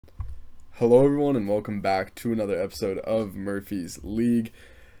Hello, everyone, and welcome back to another episode of Murphy's League.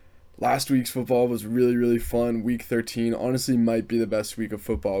 Last week's football was really, really fun. Week 13 honestly might be the best week of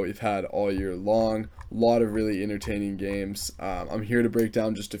football we've had all year long. A lot of really entertaining games. I'm here to break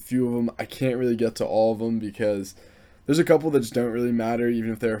down just a few of them. I can't really get to all of them because there's a couple that just don't really matter,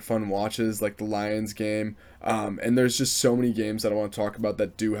 even if they're fun watches, like the Lions game. And there's just so many games that I want to talk about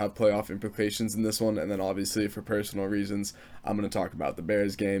that do have playoff implications in this one. And then obviously, for personal reasons, I'm going to talk about the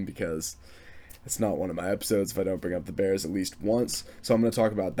Bears game because it's not one of my episodes if I don't bring up the Bears at least once. So I'm going to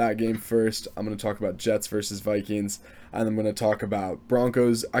talk about that game first. I'm going to talk about Jets versus Vikings. And I'm going to talk about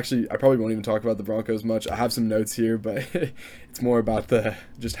Broncos. Actually, I probably won't even talk about the Broncos much. I have some notes here, but it's more about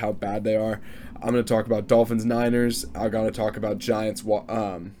just how bad they are. I'm going to talk about Dolphins Niners. I got to talk about Giants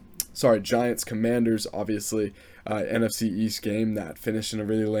Commanders, obviously. NFC East game that finished in a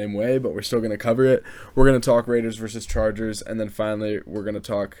really lame way, but we're still going to cover it. We're going to talk Raiders versus Chargers, and then finally we're going to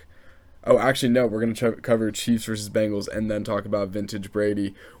talk we're going to cover Chiefs versus Bengals and then talk about vintage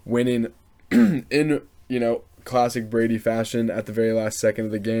Brady winning in, classic Brady fashion at the very last second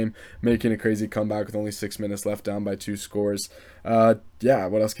of the game, making a crazy comeback with only 6 minutes left, down by 2 scores. What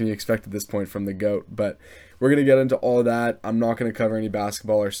else can you expect at this point from the GOAT? But we're going to get into all of that. I'm not going to cover any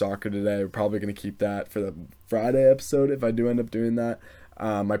basketball or soccer today. We're probably going to keep that for the Friday episode if I do end up doing that.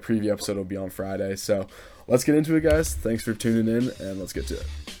 My preview episode will be on Friday. So let's get into it, guys. Thanks for tuning in, and let's get to it.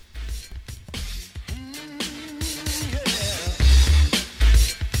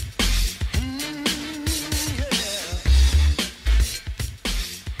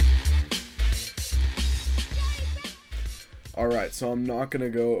 Alright, so I'm not going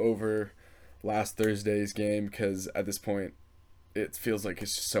to go over last Thursday's game because at this point it feels like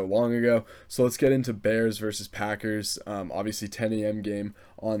it's just so long ago. So let's get into Bears versus Packers. Obviously 10 a.m. game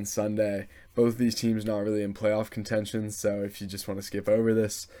on Sunday. Both these teams not really in playoff contention, so if you just want to skip over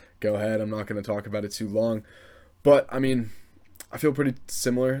this, go ahead. I'm not going to talk about it too long. But, I feel pretty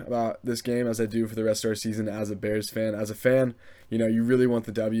similar about this game as I do for the rest of our season as a Bears fan. As a fan, you really want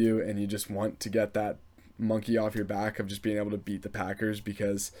the W and you just want to get that monkey off your back of just being able to beat the Packers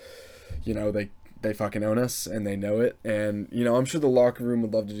because, they fucking own us and they know it. And, I'm sure the locker room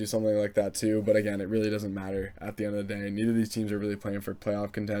would love to do something like that too. But again, it really doesn't matter at the end of the day. Neither of these teams are really playing for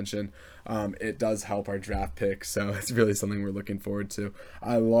playoff contention. It does help our draft pick. So it's really something we're looking forward to.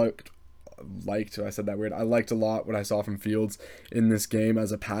 I liked a lot what I saw from Fields in this game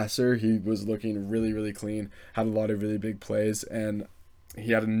as a passer. He was looking really, really clean, had a lot of really big plays, and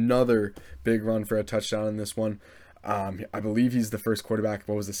he had another big run for a touchdown in this one. I believe he's the first quarterback.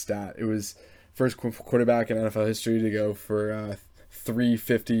 What was the stat? It was first quarterback in NFL history to go for 3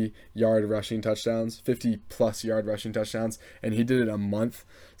 50-yard rushing touchdowns, 50-plus yard rushing touchdowns, and he did it a month.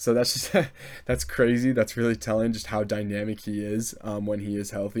 So that's just that's crazy. That's really telling just how dynamic he is when he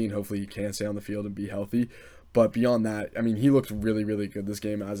is healthy, and hopefully he can stay on the field and be healthy. But beyond that, he looked really, really good this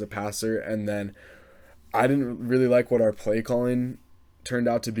game as a passer. And then I didn't really like what our play calling turned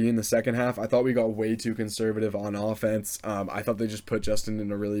out to be in the second half. I thought we got way too conservative on offense. I thought they just put Justin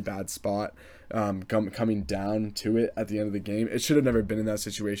in a really bad spot coming down to it at the end of the game. It should have never been in that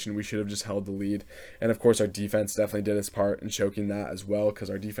situation. We should have just held the lead. And of course our defense definitely did its part in choking that as well, because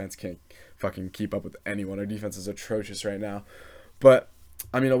our defense can't fucking keep up with anyone. Our defense is atrocious right now. But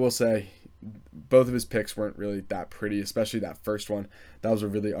I will say both of his picks weren't really that pretty, especially that first one. That was a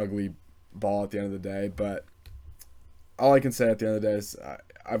really ugly ball at the end of the day. But all I can say at the end of the day is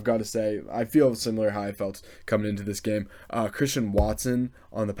I've got to say I feel similar how I felt coming into this game. Christian Watson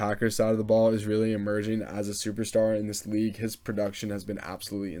on the Packers side of the ball is really emerging as a superstar in this league. His production has been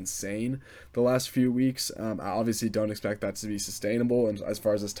absolutely insane the last few weeks. I obviously don't expect that to be sustainable. And as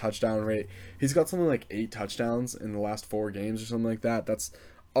far as his touchdown rate, he's got something like 8 touchdowns in the last 4 games or something like that. That's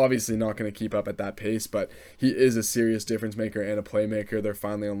obviously not going to keep up at that pace, but he is a serious difference maker and a playmaker. They're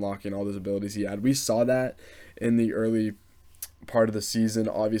finally unlocking all those abilities he had. We saw that in the early part of the season.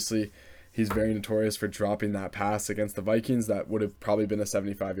 Obviously, he's very notorious for dropping that pass against the Vikings. That would have probably been a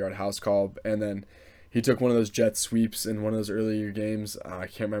 75-yard house call. And then he took one of those jet sweeps in one of those earlier games. I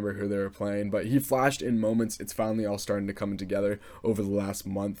can't remember who they were playing, but he flashed in moments. It's finally all starting to come together over the last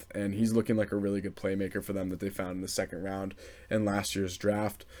month, and he's looking like a really good playmaker for them that they found in the second round in last year's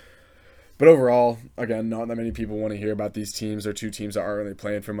draft. But overall, again, not that many people want to hear about these teams. They're 2 teams that aren't really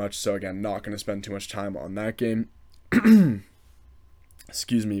playing for much, so again, not going to spend too much time on that game.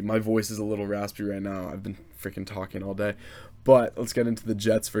 Excuse me, my voice is a little raspy right now. I've been freaking talking all day. But let's get into the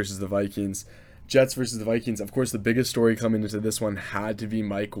Jets versus the Vikings. Jets versus the Vikings. Of course, the biggest story coming into this one had to be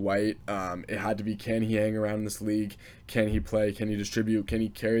Mike White. It had to be, can he hang around in this league? Can he play? Can he distribute? Can he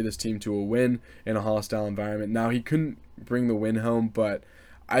carry this team to a win in a hostile environment? Now, he couldn't bring the win home, but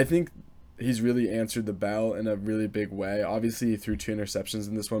I think he's really answered the bell in a really big way. Obviously, he threw 2 interceptions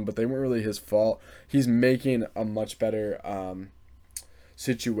in this one, but they weren't really his fault. He's making a much better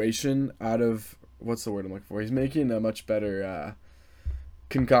situation out of, what's the word I'm looking for? He's making a much better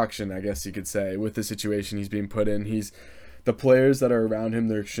concoction, I guess you could say, with the situation he's being put in. The players that are around him,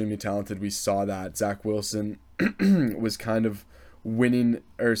 they're extremely talented. We saw that. Zach Wilson was kind of winning,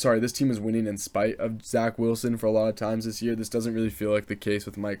 or sorry, this team was winning in spite of Zach Wilson for a lot of times this year. This doesn't really feel like the case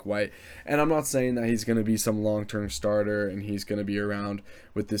with Mike White. And I'm not saying that he's going to be some long-term starter and he's going to be around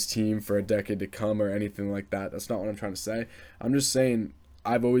with this team for a decade to come or anything like that. That's not what I'm trying to say. I'm just saying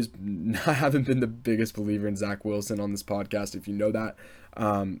I haven't been the biggest believer in Zach Wilson on this podcast. If you know that,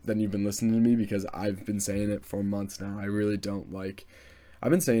 then you've been listening to me, because I've been saying it for months now. I really don't like. I've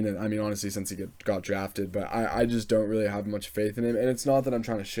been saying it, I mean, honestly, since he got drafted, but I just don't really have much faith in him. And it's not that I'm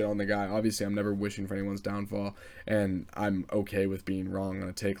trying to shit on the guy. Obviously, I'm never wishing for anyone's downfall, and I'm okay with being wrong on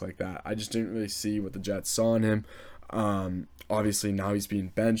a take like that. I just didn't really see what the Jets saw in him. Obviously, now he's being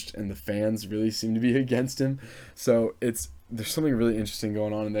benched, and the fans really seem to be against him. So there's something really interesting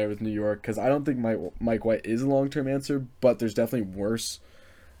going on in there with New York, because I don't think Mike White is a long-term answer, but there's definitely worse.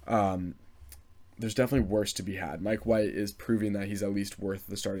 There's definitely worse to be had. Mike White is proving that he's at least worth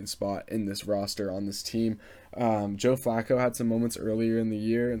the starting spot in this roster on this team. Joe Flacco had some moments earlier in the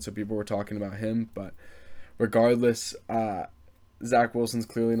year, and so people were talking about him, but regardless, Zach Wilson's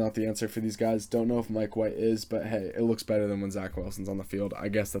clearly not the answer for these guys. Don't know if Mike White is, but hey, it looks better than when Zach Wilson's on the field. I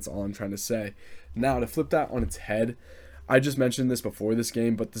guess that's all I'm trying to say. Now, to flip that on its head, I just mentioned this before this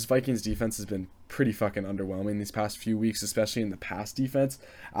game, but this Vikings defense has been pretty fucking underwhelming these past few weeks, especially in the pass defense.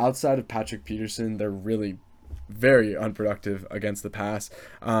 Outside of Patrick Peterson, they're really very unproductive against the pass.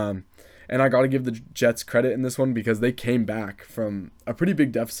 And I got to give the Jets credit in this one, because they came back from a pretty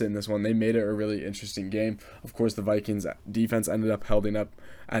big deficit in this one. They made it a really interesting game. Of course, the Vikings defense ended up holding up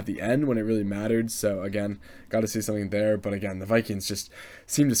at the end when it really mattered. So, again, got to see something there. But, again, the Vikings just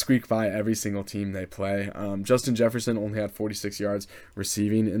seem to squeak by every single team they play. Justin Jefferson only had 46 yards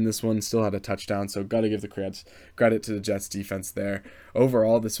receiving in this one, still had a touchdown. So, got to give the credit to the Jets defense there.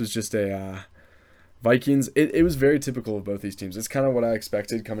 Overall, this was just a Vikings, it was very typical of both these teams. It's kind of what I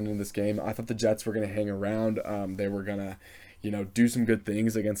expected coming into this game. I thought the Jets were going to hang around. They were going to, do some good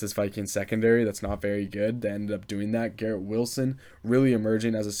things against this Vikings secondary that's not very good. They ended up doing that. Garrett Wilson really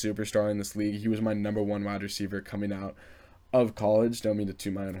emerging as a superstar in this league. He was my number one wide receiver coming out of college. Don't mean to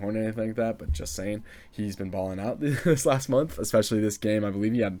toot my own horn or anything like that, but just saying, he's been balling out this last month, especially this game. I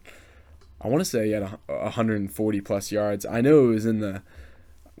believe he had 140 plus yards. I know it was in the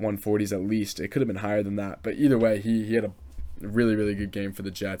 140s at least. It could have been higher than that, but either way, he had a really, really good game for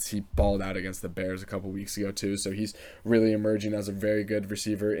the Jets. He balled out against the Bears a couple weeks ago too, so he's really emerging as a very good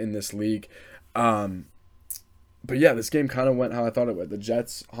receiver in this league. But yeah, this game kind of went how I thought it would. The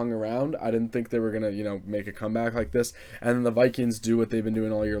Jets hung around. I didn't think they were going to, make a comeback like this. And then the Vikings do what they've been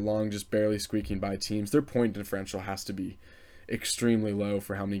doing all year long, just barely squeaking by teams. Their point differential has to be extremely low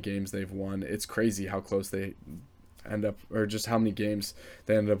for how many games they've won. It's crazy how close they end up, or just how many games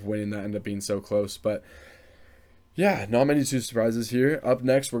they ended up winning that end up being so close. But yeah, not many too surprises here. Up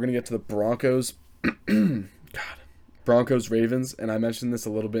next, we're going to get to the Broncos. Broncos Ravens, and I mentioned this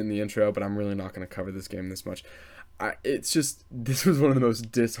a little bit in the intro, but I'm really not going to cover this game this much. This was one of the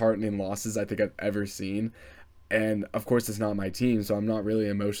most disheartening losses I think I've ever seen. And of course, it's not my team, so I'm not really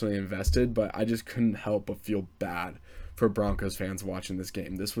emotionally invested, but I just couldn't help but feel bad for Broncos fans watching this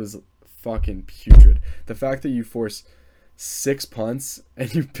game. This was fucking putrid. The fact that you force 6 punts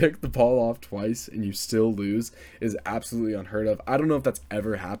and you pick the ball off twice and you still lose is absolutely unheard of. I don't know if that's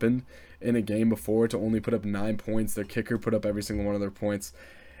ever happened in a game before, to only put up 9 points. Their kicker put up every single one of their points.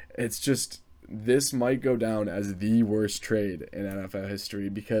 It's just, this might go down as the worst trade in NFL history,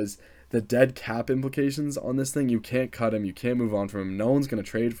 because the dead cap implications on this thing, you can't cut him, you can't move on from him, no one's going to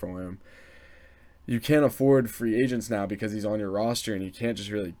trade for him. You can't afford free agents now because he's on your roster, and you can't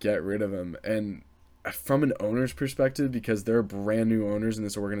just really get rid of him. And from an owner's perspective, because they're brand new owners in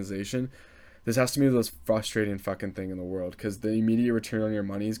this organization, this has to be the most frustrating fucking thing in the world, because the immediate return on your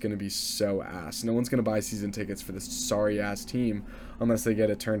money is going to be so ass. No one's going to buy season tickets for this sorry-ass team unless they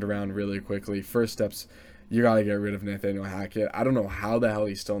get it turned around really quickly. First steps, you got to get rid of Nathaniel Hackett. I don't know how the hell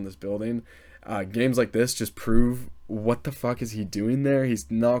he's still in this building. Games like this just prove, what the fuck is he doing there? He's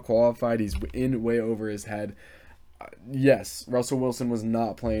not qualified. He's in way over his head. Yes, Russell Wilson was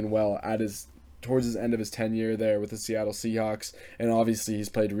not playing well towards his end of his tenure there with the Seattle Seahawks, and obviously he's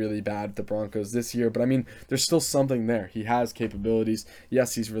played really bad with the Broncos this year, but I mean, there's still something there. He has capabilities.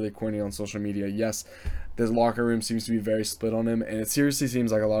 Yes, he's really corny on social media. Yes, the locker room seems to be very split on him, and it seriously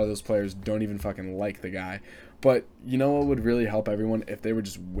seems like a lot of those players don't even fucking like the guy. But you know what would really help everyone if they were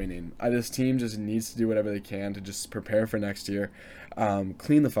just winning? This team just needs to do whatever they can to just prepare for next year.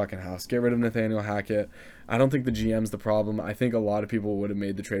 Clean the fucking house. Get rid of Nathaniel Hackett. I don't think the GM's the problem. I think a lot of people would have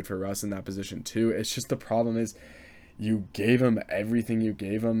made the trade for Russ in that position too. It's just the problem is you gave him everything you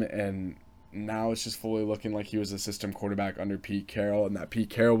gave him, and now it's just fully looking like he was a system quarterback under Pete Carroll, and that Pete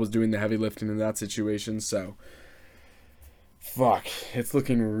Carroll was doing the heavy lifting in that situation. So fuck, it's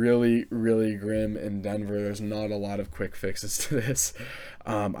looking really, really grim in Denver. There's not a lot of quick fixes to this.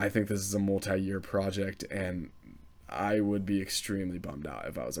 I think this is a multi-year project, and I would be extremely bummed out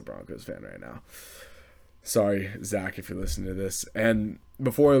if I was a Broncos fan right now. Sorry, Zach, if you're listening to this. And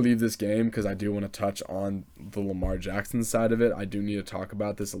before I leave this game, because I do want to touch on the Lamar Jackson side of it, I do need to talk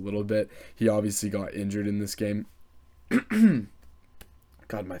about this a little bit. He obviously got injured in this game.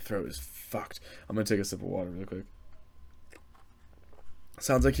 God, my throat is fucked. I'm going to take a sip of water real quick.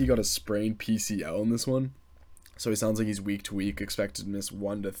 Sounds like he got a sprained PCL in this one. So he sounds like he's week to week, expected to miss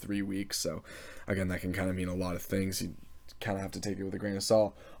 1 to 3 weeks. So, again, that can kind of mean a lot of things. You kind of have to take it with a grain of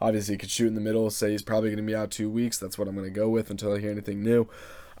salt. Obviously, he could shoot in the middle, say he's probably going to be out 2 weeks. That's what I'm going to go with until I hear anything new.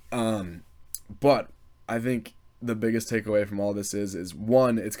 But I think the biggest takeaway from all this is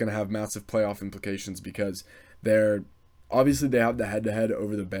one, it's going to have massive playoff implications because obviously they have the head-to-head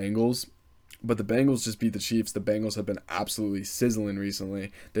over the Bengals. But the Bengals just beat the Chiefs. The Bengals have been absolutely sizzling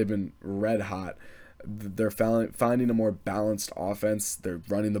recently. They've been red hot. They're finding a more balanced offense. They're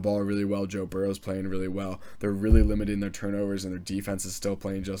running the ball really well. Joe Burrow's playing really well. They're really limiting their turnovers, and their defense is still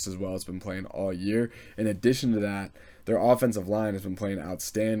playing just as well as it's been playing all year. In addition to that, their offensive line has been playing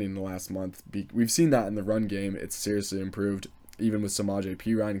outstanding the last month. We've seen that in the run game. It's seriously improved. Even with Samaje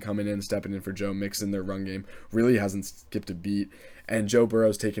Perine coming in, stepping in for Joe Mixon, their run game really hasn't skipped a beat. And Joe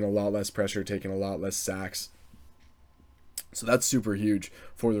Burrow's taking a lot less pressure, taking a lot less sacks. So that's super huge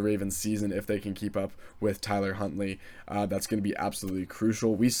for the Ravens season if they can keep up with Tyler Huntley. That's going to be absolutely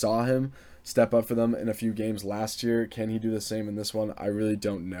crucial. We saw him step up for them in a few games last year. Can he do the same in this one? I really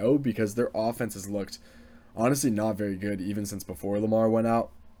don't know because their offense has looked honestly not very good even since before Lamar went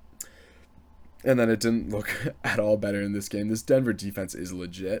out. And then it didn't look at all better in this game. This Denver defense is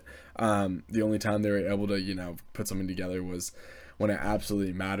legit. The only time they were able to, put something together was when it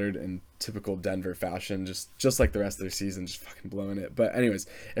absolutely mattered in typical Denver fashion, just like the rest of their season, just fucking blowing it. But anyways,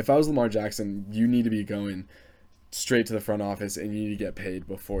 if I was Lamar Jackson, you need to be going straight to the front office and you need to get paid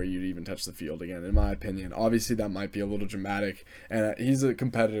before you even touch the field again, in my opinion. Obviously, that might be a little dramatic, and he's a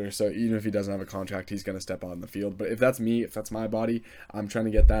competitor, so even if he doesn't have a contract, he's going to step out on the field. But if that's me, if that's my body, I'm trying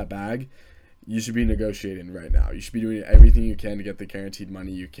to get that bag, you should be negotiating right now. You should be doing everything you can to get the guaranteed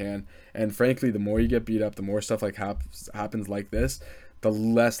money you can. And frankly, the more you get beat up, the more stuff like happens like this, the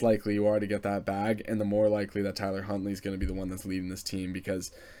less likely you are to get that bag, and the more likely that Tyler Huntley is going to be the one that's leading this team because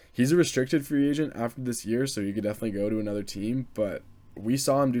he's a restricted free agent after this year, so you could definitely go to another team. But we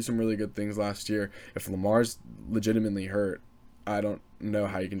saw him do some really good things last year. If Lamar's legitimately hurt, I don't know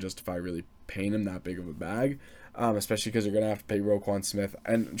how you can justify really paying him that big of a bag. Especially because you're going to have to pay Roquan Smith.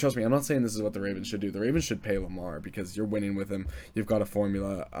 And trust me, I'm not saying this is what the Ravens should do. The Ravens should pay Lamar because you're winning with him. You've got a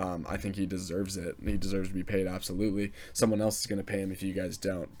formula. I think he deserves it. He deserves to be paid, absolutely. Someone else is going to pay him if you guys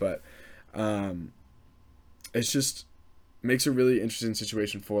don't. But it's just makes a really interesting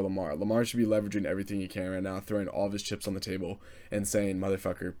situation for Lamar. Lamar should be leveraging everything he can right now, throwing all of his chips on the table and saying,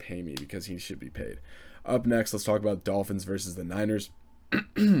 motherfucker, pay me because he should be paid. Up next, let's talk about Dolphins versus the Niners.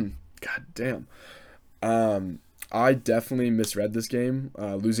 God damn. I definitely misread this game.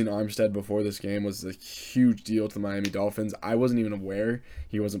 Losing Armstead before this game was a huge deal to the Miami Dolphins. I wasn't even aware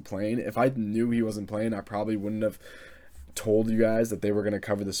he wasn't playing. If I knew he wasn't playing, I probably wouldn't have told you guys that they were going to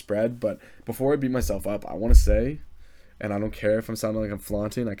cover the spread. But before I beat myself up, I want to say, and I don't care if I'm sounding like I'm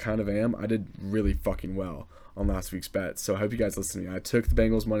flaunting, I kind of am, I did really fucking well on last week's bet. So I hope you guys listen to me. I took the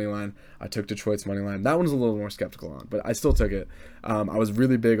Bengals money line. I took Detroit's money line. That one's a little more skeptical on, but I still took it. I was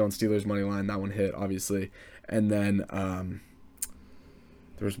really big on Steelers money line. That one hit, obviously. And then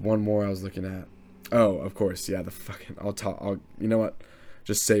there was one more I was looking at. Oh, of course, yeah. You know what?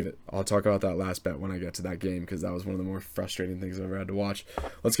 Just save it. I'll talk about that last bet when I get to that game because that was one of the more frustrating things I've ever had to watch.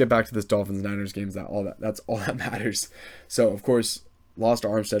 Let's get back to this Dolphins-Niners game. That's all that matters. So, of course, lost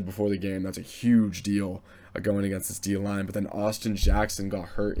Armstead before the game. That's a huge deal going against this D-line. But then Austin Jackson got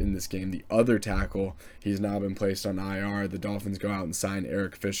hurt in this game. The other tackle, he's now been placed on IR. The Dolphins go out and sign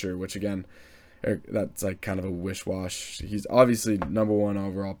Eric Fisher, which, again, that's like kind of a wish-wash. He's obviously number one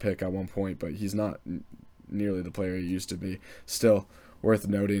overall pick at one point, but he's not nearly the player he used to be. Still worth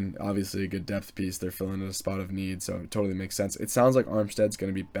noting, obviously a good depth piece. They're filling in a spot of need, so it totally makes sense. It sounds like Armstead's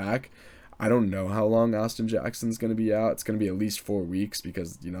going to be back. I don't know how long Austin Jackson's going to be out. It's going to be at least 4 weeks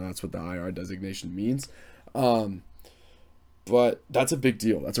because, that's what the IR designation means. Um, but that's a big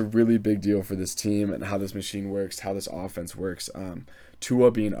deal. That's a really big deal for this team and how this machine works, how this offense works.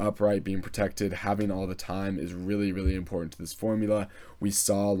 Tua being upright, being protected, having all the time is really, really important to this formula. We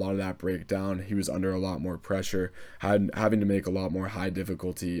saw a lot of that breakdown. He was under a lot more pressure, having to make a lot more high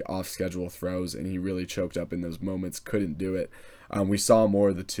difficulty off schedule throws, and he really choked up in those moments, couldn't do it. We saw more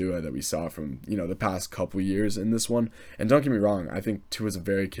of the Tua that we saw from the past couple years in this one. And don't get me wrong, I think Tua's a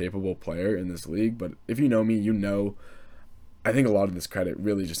very capable player in this league. But if you know me, you know I think a lot of this credit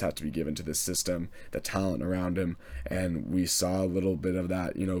really just had to be given to this system, the talent around him, and we saw a little bit of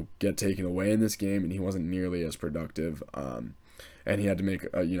that, get taken away in this game, and he wasn't nearly as productive, and he had to make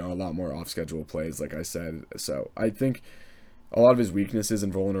a lot more off-schedule plays, like I said. So I think a lot of his weaknesses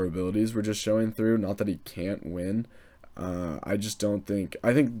and vulnerabilities were just showing through. Not that he can't win. I just don't think.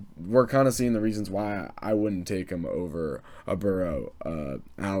 I think we're kind of seeing the reasons why I wouldn't take him over a Burrow,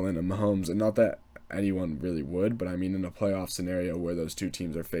 Allen, and Mahomes, and not that anyone really would, but I mean in a playoff scenario where those two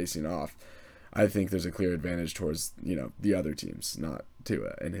teams are facing off, I think there's a clear advantage towards the other teams, not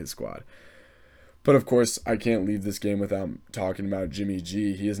Tua and his squad. But of course, I can't leave this game without talking about Jimmy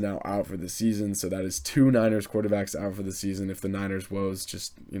G. He is now out for the season, so that is two Niners quarterbacks out for the season if the Niners' woes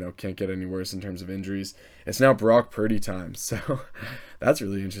just, can't get any worse in terms of injuries. It's now Brock Purdy time, so that's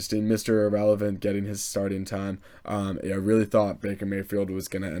really interesting. Mr. Irrelevant getting his starting time. I really thought Baker Mayfield was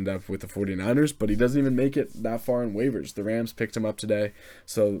going to end up with the 49ers, but he doesn't even make it that far in waivers. The Rams picked him up today,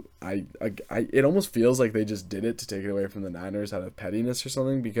 so it almost feels like they just did it to take it away from the Niners out of pettiness or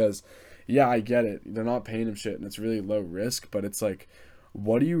something, because yeah, I get it. They're not paying him shit, and it's really low risk, but it's like,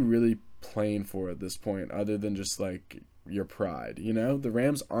 what are you really playing for at this point other than just, like, your pride, The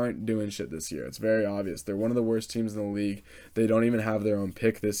Rams aren't doing shit this year. It's very obvious. They're one of the worst teams in the league. They don't even have their own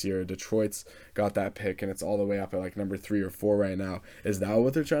pick this year. Detroit's got that pick, and it's all the way up at, like, number 3 or 4 right now. Is that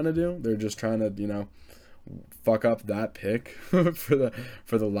what they're trying to do? They're just trying to, fuck up that pick for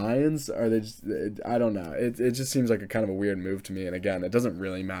the Lions? Are they just, I don't know. It just seems like a kind of a weird move to me. And again, it doesn't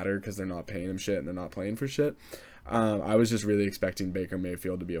really matter because they're not paying him shit and they're not playing for shit. I was just really expecting Baker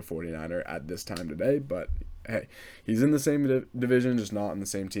Mayfield to be a 49er at this time today, but hey, he's in the same division, just not in the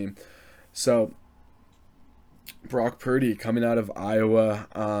same team. So Brock Purdy coming out of Iowa,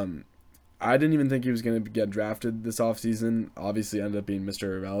 I didn't even think he was going to get drafted this offseason. Obviously ended up being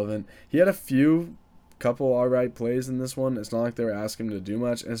Mr. Irrelevant. He had a couple alright plays in this one. It's not like they were asking him to do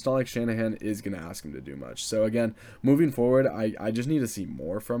much, and it's not like Shanahan is going to ask him to do much. So again, moving forward, I just need to see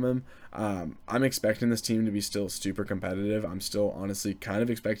more from him. I'm expecting this team to be still super competitive. I'm still honestly kind of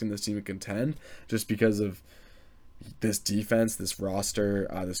expecting this team to contend just because of this defense, this roster,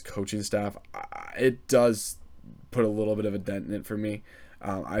 this coaching staff. It does put a little bit of a dent in it for me.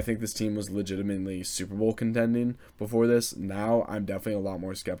 I think this team was legitimately Super Bowl contending before this. Now I'm definitely a lot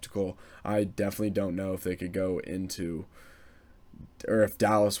more skeptical. I definitely don't know if they could go into, or if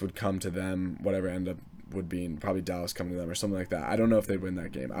Dallas would come to them, whatever end up would be, probably Dallas coming to them or something like that. I don't know if they'd win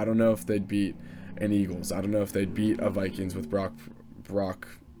that game. I don't know if they'd beat an Eagles. I don't know if they'd beat a Vikings with Brock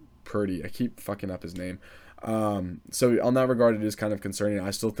Purdy. I keep fucking up his name. So on that regard, it is kind of concerning. I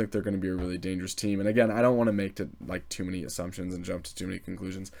still think they're going to be a really dangerous team. And again, I don't want to make too many assumptions and jump to too many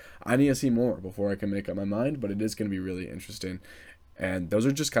conclusions. I need to see more before I can make up my mind, but it is going to be really interesting. And those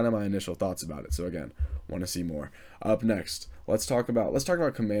are just kind of my initial thoughts about it. So again, want to see more. Up next, let's talk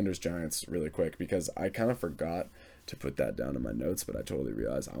about Commanders Giants really quick, because I kind of forgot to put that down in my notes, but I totally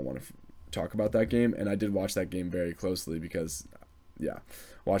realized I want to talk about that game. And I did watch that game very closely because, yeah,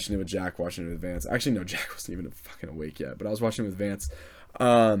 watching it with Jack, watching it with Vance. Actually, no, Jack wasn't even fucking awake yet, but I was watching it with Vance.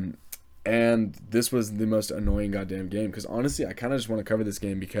 And this was the most annoying goddamn game, because honestly, I kind of just want to cover this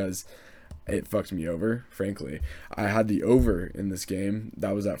game because it fucked me over, frankly. I had the over in this game.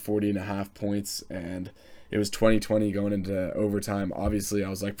 That was at 40.5 points, and it was 20-20 going into overtime. Obviously, I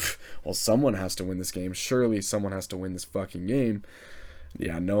was like, well, someone has to win this game. Surely someone has to win this fucking game.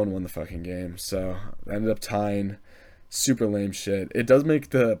 Yeah, no one won the fucking game, so I ended up tying. Super lame shit. It does make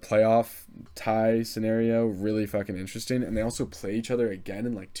the playoff tie scenario really fucking interesting, and they also play each other again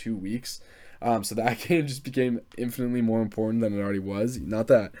in like 2 weeks. So that game just became infinitely more important than it already was. Not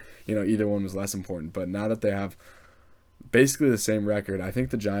that, either one was less important, but now that they have basically the same record, I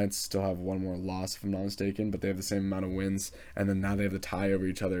think the Giants still have one more loss, if I'm not mistaken, but they have the same amount of wins, and then now they have the tie over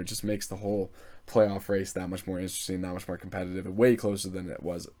each other. It just makes the whole playoff race that much more interesting, that much more competitive, way closer than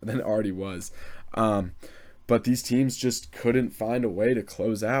it already was. But these teams just couldn't find a way to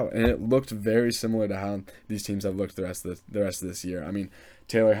close out, and it looked very similar to how these teams have looked the rest of this year. I mean,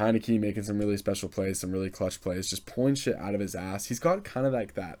 Taylor Heineke making some really special plays, some really clutch plays, just pulling shit out of his ass. He's got kind of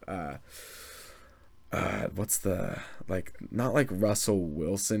like that. Not like Russell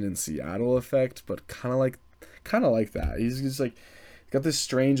Wilson in Seattle effect, but kind of like kind of like that. He's just like got this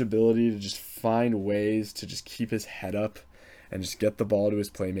strange ability to just find ways to just keep his head up and just get the ball to his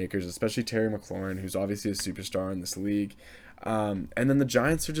playmakers, especially Terry McLaurin, who's obviously a superstar in this league. And then the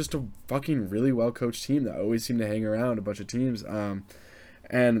Giants are just a fucking really well-coached team that always seem to hang around a bunch of teams.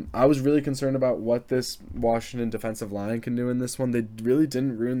 And I was really concerned about what this Washington defensive line can do in this one. They really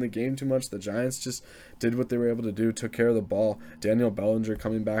didn't ruin the game too much. The Giants just did what they were able to do, took care of the ball. Daniel Bellinger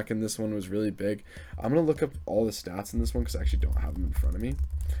coming back in this one was really big. I'm going to look up all the stats in this one because I actually don't have them in front of me.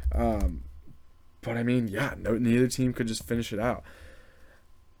 But I mean, yeah, neither team could just finish it out.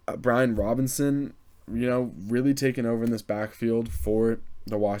 Brian Robinson, really taking over in this backfield for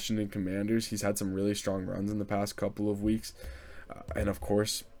the Washington Commanders. He's had some really strong runs in the past couple of weeks. And of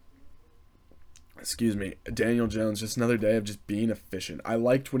course, Daniel Jones, just another day of just being efficient. I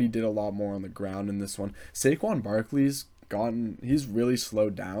liked what he did a lot more on the ground in this one. Saquon Barkley's he's really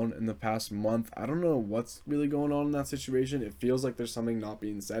slowed down in the past month. I don't know what's really going on in that situation. It feels like there's something not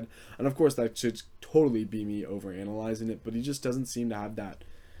being said. And of course, that should totally be me overanalyzing it, but he just doesn't seem to have that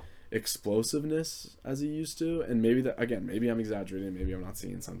explosiveness as he used to. And maybe I'm exaggerating, maybe I'm not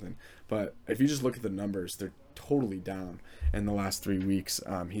seeing something. But if you just look at the numbers, they're totally down in the last 3 weeks.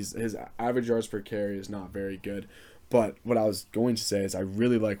 His average yards per carry is not very good. But what I was going to say is I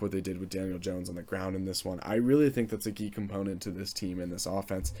really like what they did with Daniel Jones on the ground in this one. I really think that's a key component to this team and this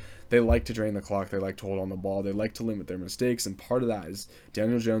offense. They like to drain the clock. They like to hold on the ball. They like to limit their mistakes. And part of that is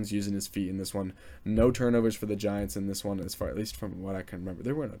Daniel Jones using his feet in this one. No turnovers for the Giants in this one, at least from what I can remember.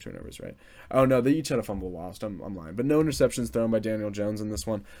 There were no turnovers, right? Oh, no, they each had a fumble lost. I'm lying. But no interceptions thrown by Daniel Jones in this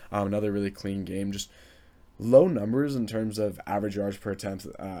one. Another really clean game. Just low numbers in terms of average yards per attempt,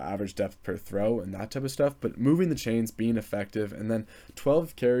 average depth per throw, and that type of stuff, but moving the chains, being effective, and then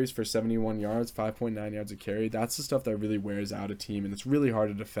 12 carries for 71 yards, 5.9 yards a carry. That's the stuff that really wears out a team, and it's really hard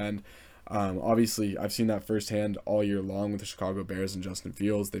to defend. Obviously, I've seen that firsthand all year long with the Chicago Bears and Justin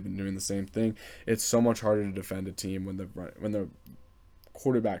Fields. They've been doing the same thing. It's so much harder to defend a team when the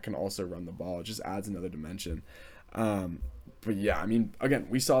quarterback can also run the ball. It just adds another dimension. But yeah, I mean, again,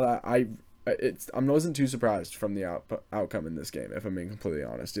 we saw that. I wasn't too surprised from the outcome in this game, if I'm being completely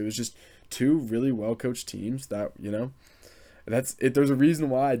honest. It was just two really well-coached teams that, that's it. There's a reason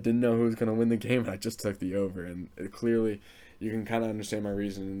why I didn't know who was going to win the game, and I just took the over. And clearly, you can kind of understand my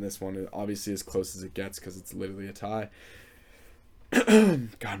reason in this one. It obviously as close as it gets because it's literally a tie.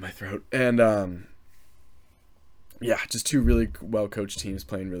 God, my throat. And, yeah, just two really well-coached teams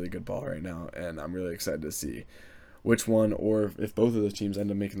playing really good ball right now, and I'm really excited to see which one, or if both of those teams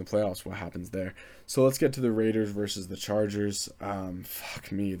end up making the playoffs, what happens there. So let's get to the Raiders versus the Chargers.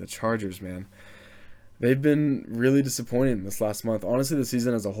 The Chargers, man. They've been really disappointing this last month. Honestly, the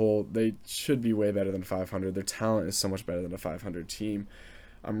season as a whole, they should be way better than 500. Their talent is so much better than a 500 team.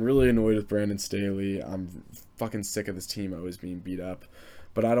 I'm really annoyed with Brandon Staley. I'm fucking sick of this team always being beat up.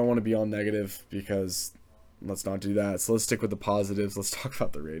 But I don't want to be all negative because let's not do that. So let's stick with the positives. Let's talk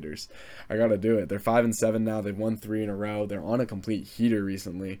about the Raiders. I got to do it. They're 5-7 now. They've won 3 in a row. They're on a complete heater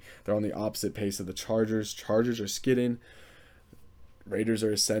recently. They're on the opposite pace of the Chargers. Chargers are skidding. Raiders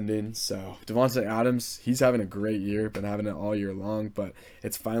are ascending. So Davante Adams, he's having a great year. Been having it all year long. But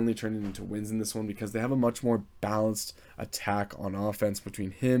it's finally turning into wins in this one because they have a much more balanced attack on offense between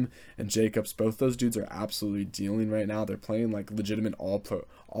him and Jacobs. Both those dudes are absolutely dealing right now. They're playing like legitimate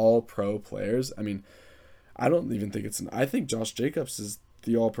all-pro players. I mean, I don't even think I think Josh Jacobs is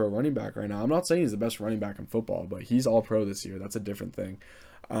the all-pro running back right now. I'm not saying he's the best running back in football, but he's all-pro this year. That's a different thing.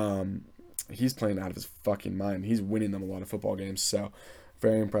 He's playing out of his fucking mind. He's winning them a lot of football games, so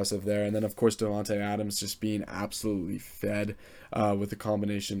very impressive there. And then, of course, Davante Adams just being absolutely fed with the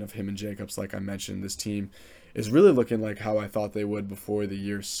combination of him and Jacobs. Like I mentioned, this team is really looking like how I thought they would before the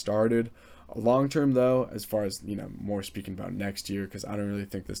year started. Long term, though, as far as, more speaking about next year, because I don't really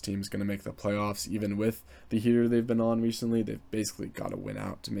think this team is going to make the playoffs, even with the heater they've been on recently. They've basically got to win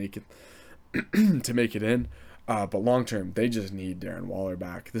out to make it to make it in. But long term, they just need Darren Waller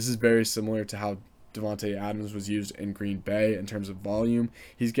back. This is very similar to how Davante Adams was used in Green Bay in terms of volume.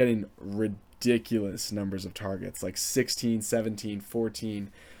 He's getting ridiculous numbers of targets, like 16, 17,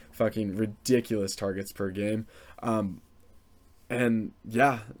 14, fucking ridiculous targets per game. And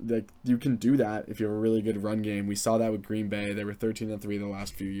yeah, you can do that if you have a really good run game. We saw that with Green Bay. They were 13-3 the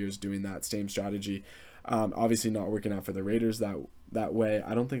last few years doing that same strategy. Obviously not working out for the Raiders that way.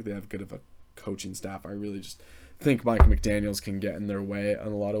 I don't think they have good of a coaching staff. I really just think Mike McDaniels can get in their way in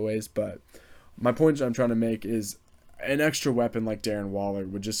a lot of ways. But my point I'm trying to make is an extra weapon like Darren Waller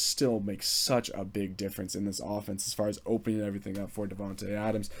would just still make such a big difference in this offense as far as opening everything up for Davante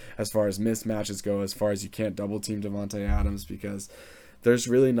Adams, as far as mismatches go, as far as you can't double team Davante Adams because there's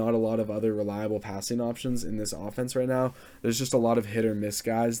really not a lot of other reliable passing options in this offense right now. There's just a lot of hit or miss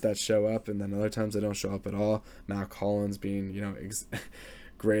guys that show up, and then other times they don't show up at all. Matt Collins being,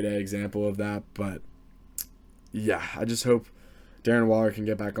 great example of that. But yeah, I just hope Darren Waller can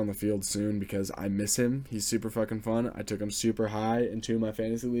get back on the field soon because I miss him. He's super fucking fun. I took him super high in 2 of my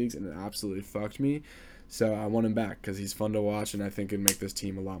fantasy leagues, and it absolutely fucked me. So I want him back because he's fun to watch, and I think it'd make this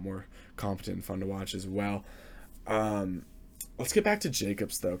team a lot more competent and fun to watch as well. Let's get back to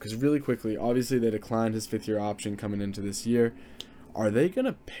Jacobs, though, because really quickly, obviously they declined his 5th-year option coming into this year. Are they going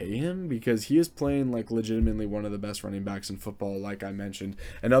to pay him? Because he is playing like legitimately one of the best running backs in football, like I mentioned.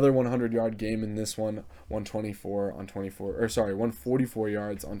 Another 100-yard game in this one, 144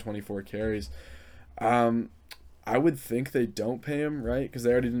 yards on 24 carries. I would think they don't pay him, right? Because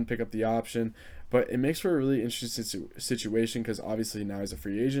they already didn't pick up the option. But it makes for a really interesting situation because obviously now he's a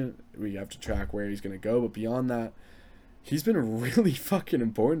free agent. We have to track where he's going to go. But beyond that, he's been really fucking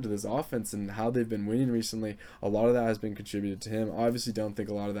important to this offense and how they've been winning recently. A lot of that has been contributed to him. I obviously don't think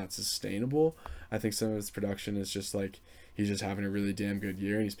a lot of that's sustainable. I think some of his production is just like he's just having a really damn good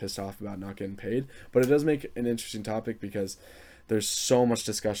year and he's pissed off about not getting paid. But it does make an interesting topic because there's so much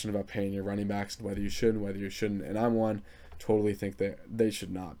discussion about paying your running backs and whether you should and whether you shouldn't. And I'm one totally think that they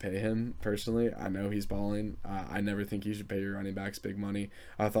should not pay him personally. I know he's balling. I never think you should pay your running backs big money.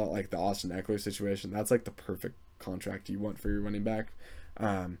 I thought like the Austin Eckler situation, that's like the perfect contract you want for your running back,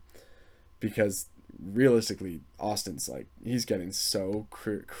 because realistically Austin's like he's getting so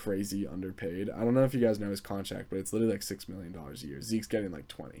crazy underpaid. I don't know if you guys know his contract, but it's literally like $6 million a year. Zeke's getting like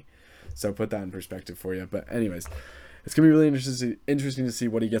 20, so put that in perspective for you. But anyways, it's going to be really interesting to see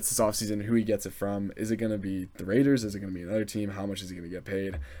what he gets this offseason, who he gets it from. Is it going to be the Raiders? Is it going to be another team? How much is he going to get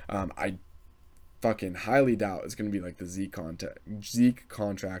paid? I fucking highly doubt it's going to be like the Zeke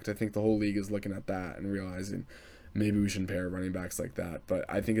contract. I think the whole league is looking at that and realizing maybe we shouldn't pay our running backs like that. But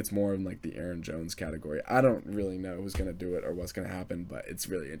I think it's more in like the Aaron Jones category. I don't really know who's going to do it or what's going to happen, but it's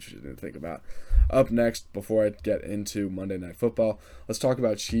really interesting to think about. Up next, before I get into Monday Night Football, let's talk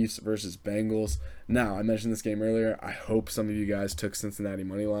about Chiefs versus Bengals. Now, I mentioned this game earlier. I hope some of you guys took Cincinnati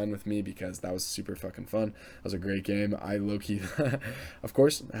money line with me because that was super fucking fun. That was a great game. I low-key, of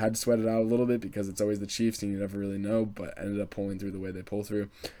course, had to sweat it out a little bit because it's always the Chiefs and you never really know, but ended up pulling through the way they pull through.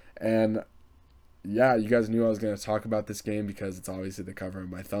 And yeah, you guys knew I was going to talk about this game because it's obviously the cover of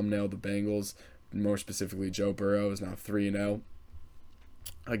my thumbnail. The Bengals, more specifically Joe Burrow, is now 3-0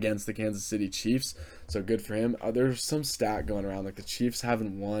 against the Kansas City Chiefs. So good for him. There's some stat going around like the Chiefs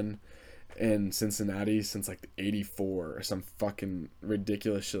haven't won in Cincinnati since like 84 or some fucking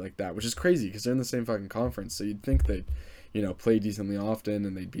ridiculous shit like that, which is crazy because they're in the same fucking conference. So you'd think they'd, play decently often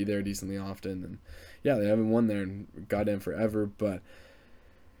and they'd be there decently often. And yeah, they haven't won there in goddamn forever, but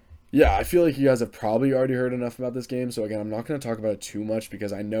yeah, I feel like you guys have probably already heard enough about this game. So again, I'm not going to talk about it too much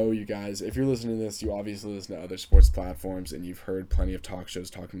because I know you guys, if you're listening to this, you obviously listen to other sports platforms and you've heard plenty of talk shows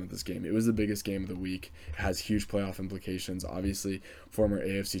talking about this game. It was the biggest game of the week. It has huge playoff implications. Obviously, former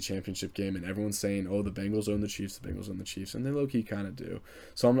AFC Championship game, and everyone's saying, oh, the Bengals own the Chiefs, and they low-key kind of do.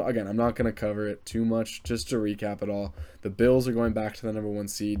 So I'm not going to cover it too much. Just to recap it all, the Bills are going back to the number 1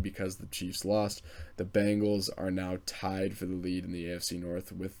 seed because the Chiefs lost. The Bengals are now tied for the lead in the AFC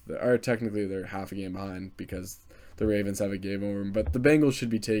North or technically they're half a game behind because the Ravens have a game over them. But the Bengals should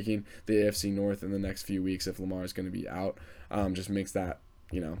be taking the AFC North in the next few weeks if Lamar is going to be out. Just makes that,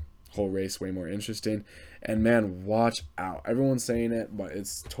 whole race way more interesting. And man, watch out. Everyone's saying it, but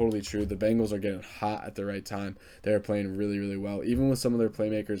it's totally true. The Bengals are getting hot at the right time. They're playing really, really well. Even with some of their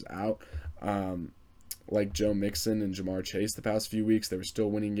playmakers out, like Joe Mixon and Jamar Chase the past few weeks, they were still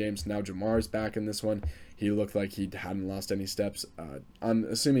winning games. Now Jamar's back in this one. He looked like he hadn't lost any steps. I'm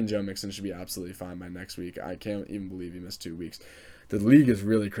assuming Joe Mixon should be absolutely fine by next week. I can't even believe he missed 2 weeks. The league is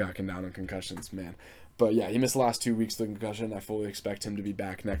really cracking down on concussions, man. But yeah, he missed the last 2 weeks of the concussion. I fully expect him to be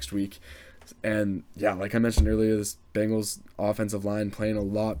back next week. And yeah, like I mentioned earlier, this Bengals offensive line playing a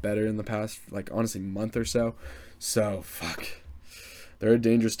lot better in the past, honestly, month or so. So, fuck. They're a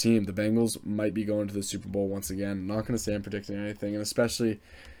dangerous team. The Bengals might be going to the Super Bowl once again. I'm not going to say I'm predicting anything, and especially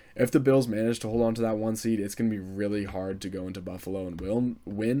if the Bills manage to hold on to that 1 seed, it's going to be really hard to go into Buffalo and win.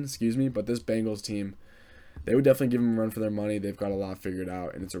 But this Bengals team, they would definitely give them a run for their money. They've got a lot figured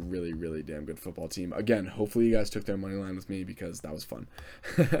out, and it's a really, really damn good football team. Again, hopefully you guys took their money line with me because that was fun.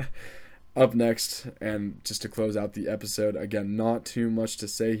 Up next, and just to close out the episode, again, not too much to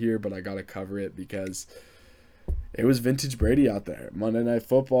say here, but I got to cover it because it was vintage Brady out there. Monday Night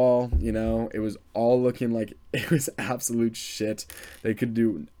Football, it was all looking like it was absolute shit. They could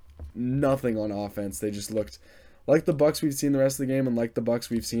do nothing on offense. They just looked like the Bucks we've seen the rest of the game, and like the Bucks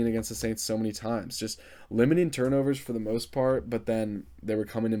we've seen against the Saints so many times. Just limiting turnovers for the most part, but then they were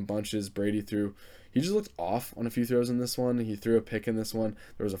coming in bunches. Brady threw. He just looked off on a few throws in this one. He threw a pick in this one.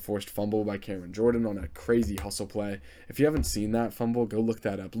 There was a forced fumble by Cameron Jordan on a crazy hustle play. If you haven't seen that fumble, go look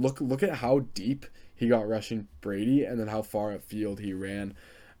that up. Look at how deep he got rushing Brady and then how far upfield he ran.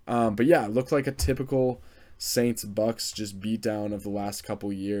 But yeah, it looked like a typical Saints-Bucks just beatdown of the last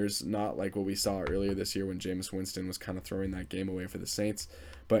couple years. Not like what we saw earlier this year when Jameis Winston was kind of throwing that game away for the Saints.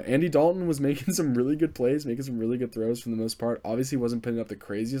 But Andy Dalton was making some really good plays, making some really good throws for the most part. Obviously, he wasn't putting up the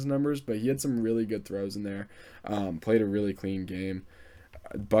craziest numbers, but he had some really good throws in there. Played a really clean game.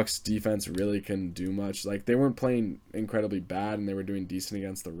 Bucks defense really couldn't do much. Like, they weren't playing incredibly bad, and they were doing decent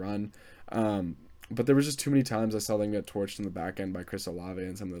against the run. But there was just too many times I saw them get torched in the back end by Chris Olave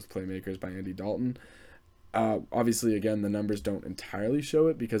and some of those playmakers by Andy Dalton. Obviously, again, the numbers don't entirely show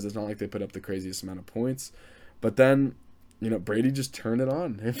it because it's not like they put up the craziest amount of points. But then, Brady just turned it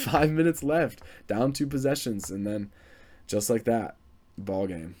on. 5 minutes left, down 2 possessions, and then just like that, ball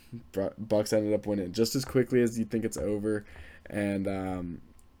game. Bucks ended up winning just as quickly as you think it's over, and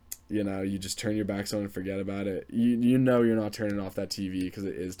you just turn your backs on and forget about it. You know you're not turning off that TV because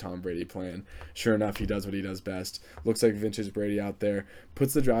it is Tom Brady playing. Sure enough, he does what he does best. Looks like vintage Brady out there.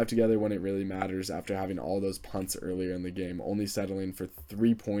 Puts the drive together when it really matters after having all those punts earlier in the game, only settling for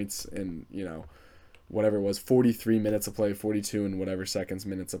 3 points in, whatever it was, 43 minutes of play, 42 and whatever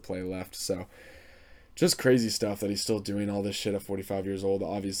minutes of play left. So just crazy stuff that he's still doing all this shit at 45 years old.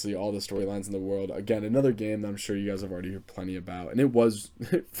 Obviously, all the storylines in the world. Again, another game that I'm sure you guys have already heard plenty about. And it was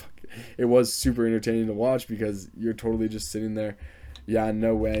super entertaining to watch because you're totally just sitting there. Yeah,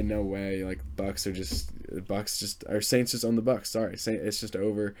 no way. Like, Saints just own the Bucks. Sorry, it's just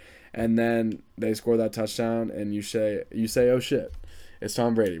over. And then they score that touchdown, and you say, oh shit. It's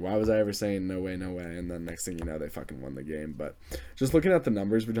Tom Brady. Why was I ever saying no way? And then next thing you know, they fucking won the game. But just looking at the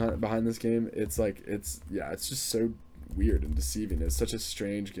numbers behind this game, it's just so weird and deceiving. It's such a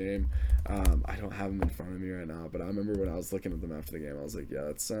strange game. I don't have them in front of me right now, but I remember when I was looking at them after the game, I was like, yeah,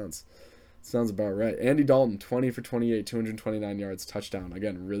 that sounds about right. Andy Dalton, 20 for 28, 229 yards, touchdown.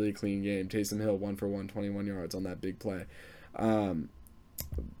 Again, really clean game. Taysom Hill, 1 for 1, 21 yards on that big play.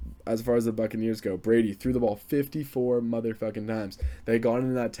 As far as the Buccaneers go, Brady threw the ball 54 motherfucking times. They got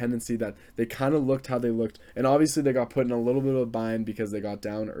into that tendency that they kind of looked how they looked. And obviously they got put in a little bit of a bind because they got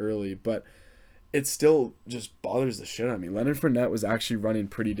down early. But it still just bothers the shit out of me. Leonard Fournette was actually running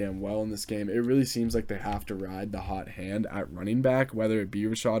pretty damn well in this game. It really seems like they have to ride the hot hand at running back, whether it be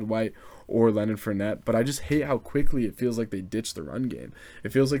Rachaad White or Leonard Fournette. But I just hate how quickly it feels like they ditch the run game.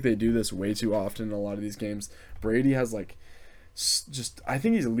 It feels like they do this way too often in a lot of these games. Brady has I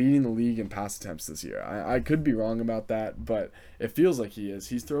think he's leading the league in pass attempts this year. I could be wrong about that, but it feels like he is.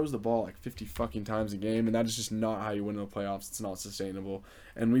 He throws the ball like 50 fucking times a game, and that is just not how you win in the playoffs. It's not sustainable.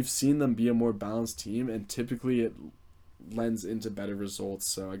 And we've seen them be a more balanced team, and typically it lends into better results.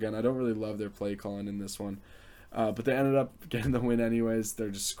 So, again, I don't really love their play calling in this one. But they ended up getting the win anyways. They're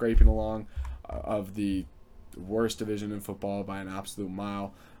just scraping along of the worst division in football by an absolute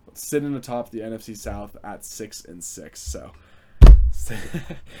mile. Sitting atop the NFC South at 6-6. So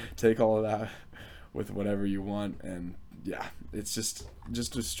take all of that with whatever you want, and yeah, it's just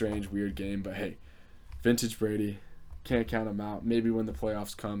a strange, weird game. But hey, vintage Brady, can't count him out. Maybe when the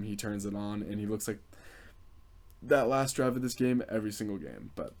playoffs come, he turns it on and he looks like that last drive of this game every single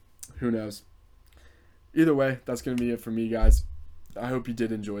game. But who knows? Either way, that's gonna be it for me, guys. I hope you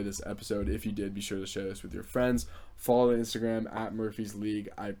did enjoy this episode. If you did, be sure to share this with your friends. Follow the Instagram at Murphy's League.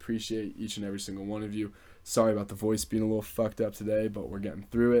 I appreciate each and every single one of you. Sorry about the voice being a little fucked up today, but we're getting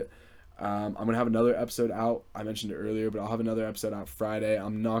through it. I'm going to have another episode out. I mentioned it earlier, but I'll have another episode out Friday.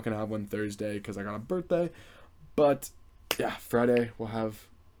 I'm not going to have one Thursday because I got a birthday. But yeah, Friday we'll have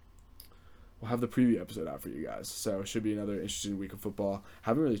the preview episode out for you guys. So it should be another interesting week of football.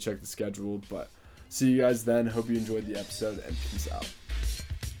 Haven't really checked the schedule, but see you guys then. Hope you enjoyed the episode, and peace out.